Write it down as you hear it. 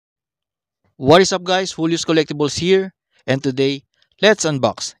What is up guys, Julius Collectibles here, and today, let's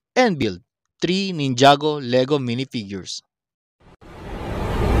unbox and build 3 Ninjago Lego minifigures.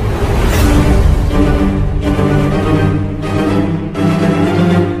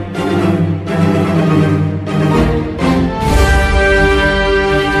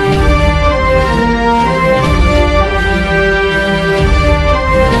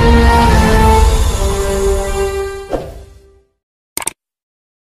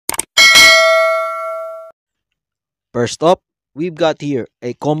 First up, we've got here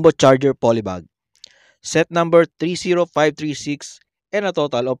a combo charger polybag, set number 30536 and a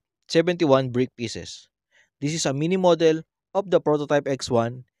total of 71 brick pieces. This is a mini model of the prototype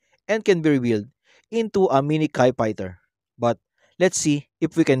X1 and can be rebuilt into a mini Kai fighter. But let's see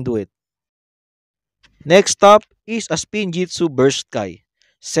if we can do it. Next up is a Spinjitzu Burst Kai,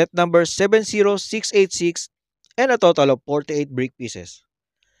 set number 70686 and a total of 48 brick pieces.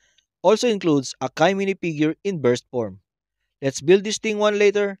 Also includes a Kai minifigure in burst form. Let's build this thing one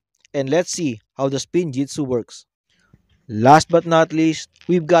later and let's see how the Spinjitzu works. Last but not least,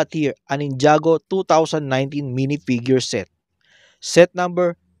 we've got here a Ninjago 2019 minifigure set. Set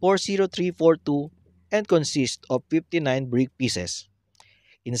number 40342 and consists of 59 brick pieces.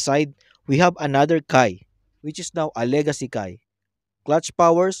 Inside, we have another Kai, which is now a Legacy Kai, Clutch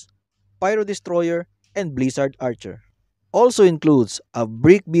Powers, Pyro Destroyer, and Blizzard Archer. Also includes a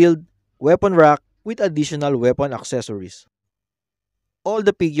brick build, weapon rack with additional weapon accessories. All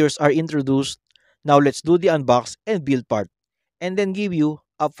the figures are introduced. Now let's do the unbox and build part, and then give you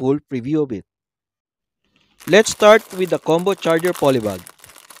a full preview of it. Let's start with the combo charger polybag.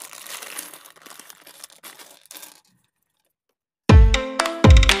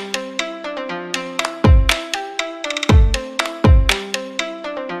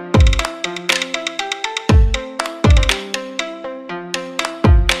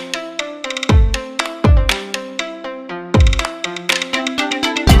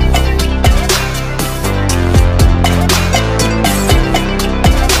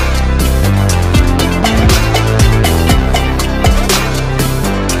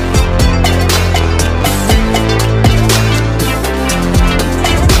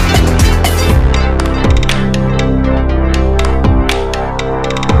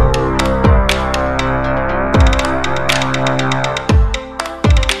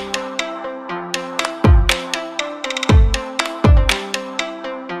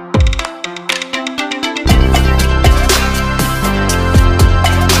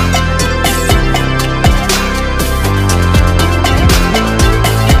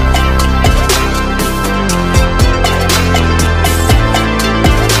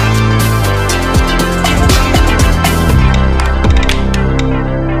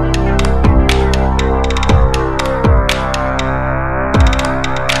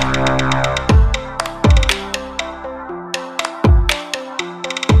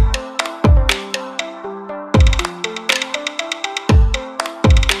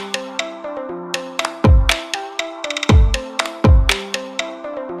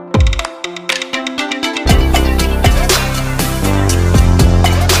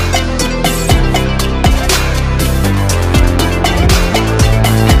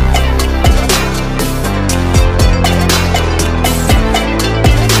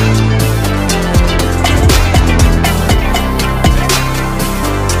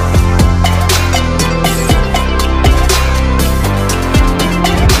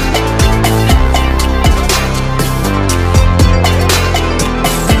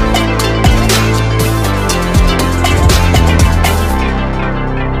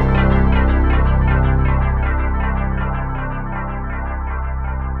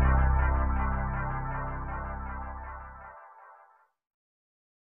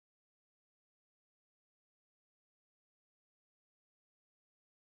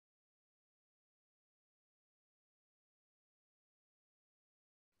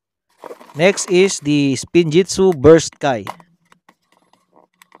 Next is the Spinjitzu Burst Kai.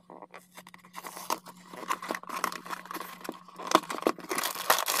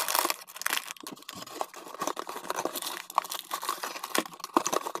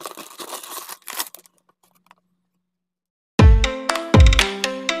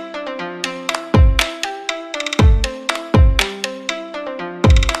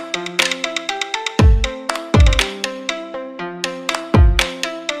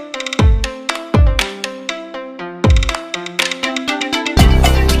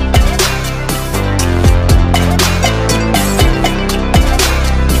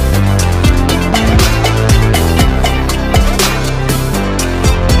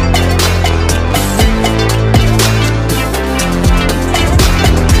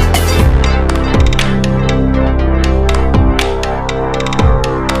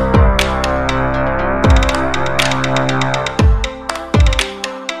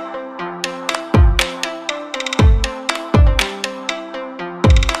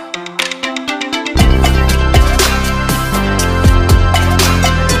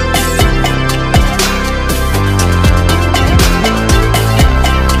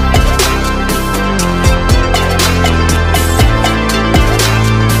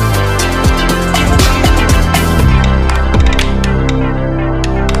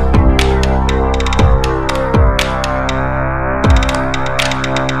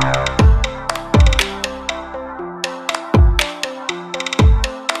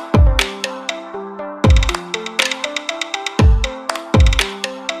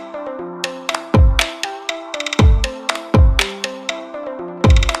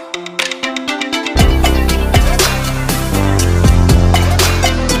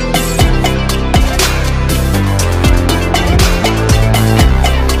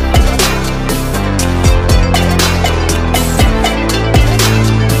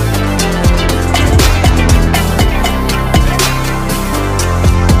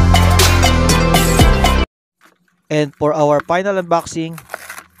 And for our final unboxing,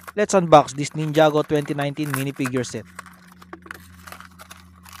 let's unbox this Ninjago 2019 minifigure set.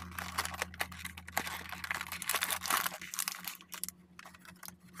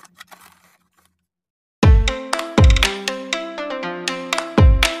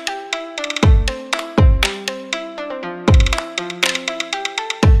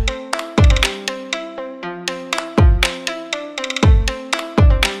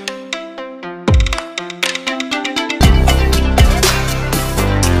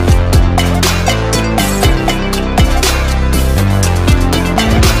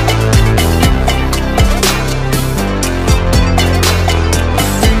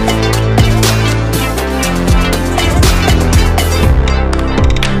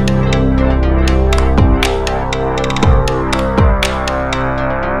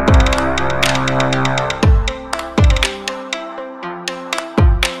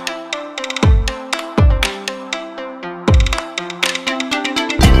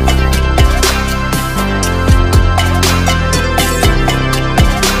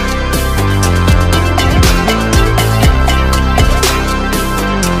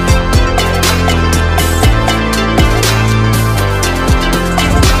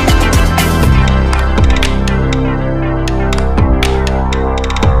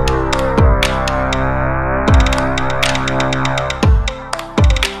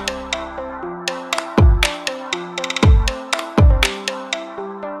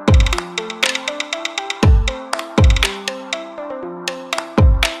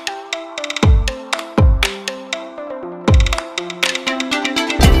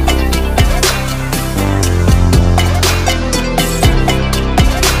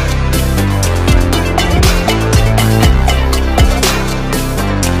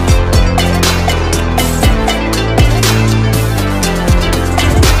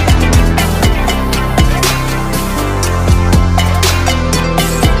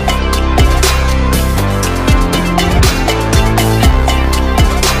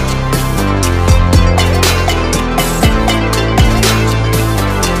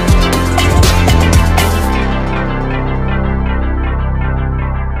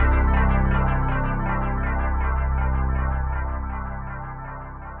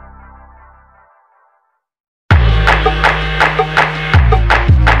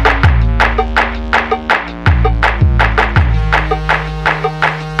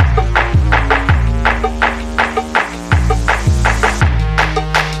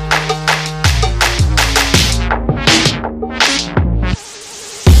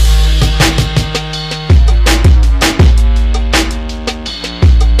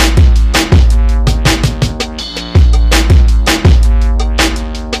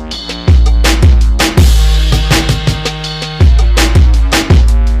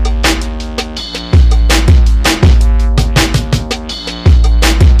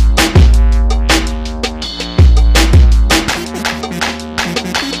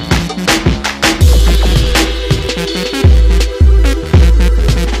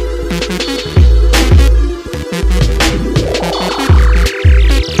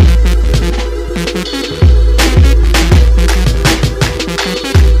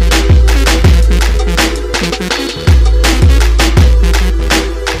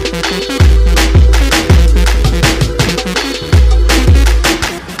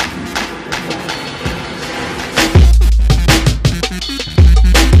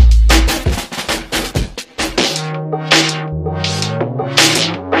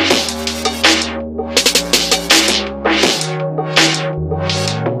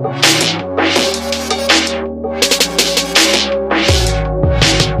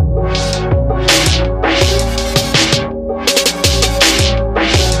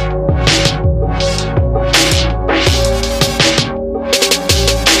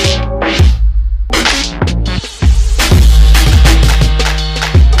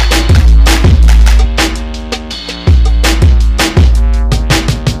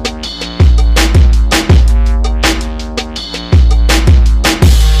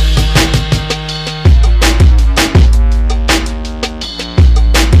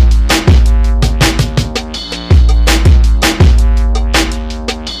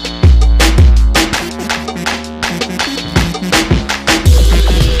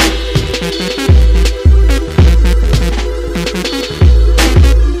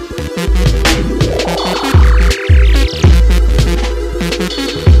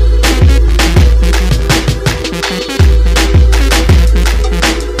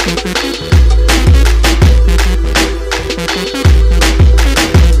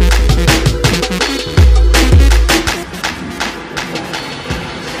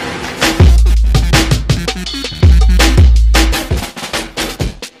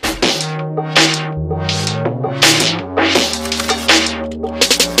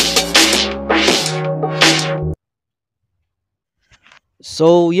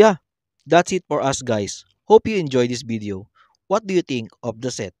 So yeah, that's it for us guys. Hope you enjoyed this video. What do you think of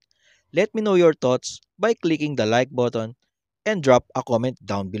the set? Let me know your thoughts by clicking the like button and drop a comment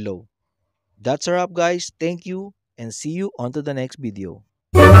down below. That's a wrap guys. Thank you and see you on to the next video.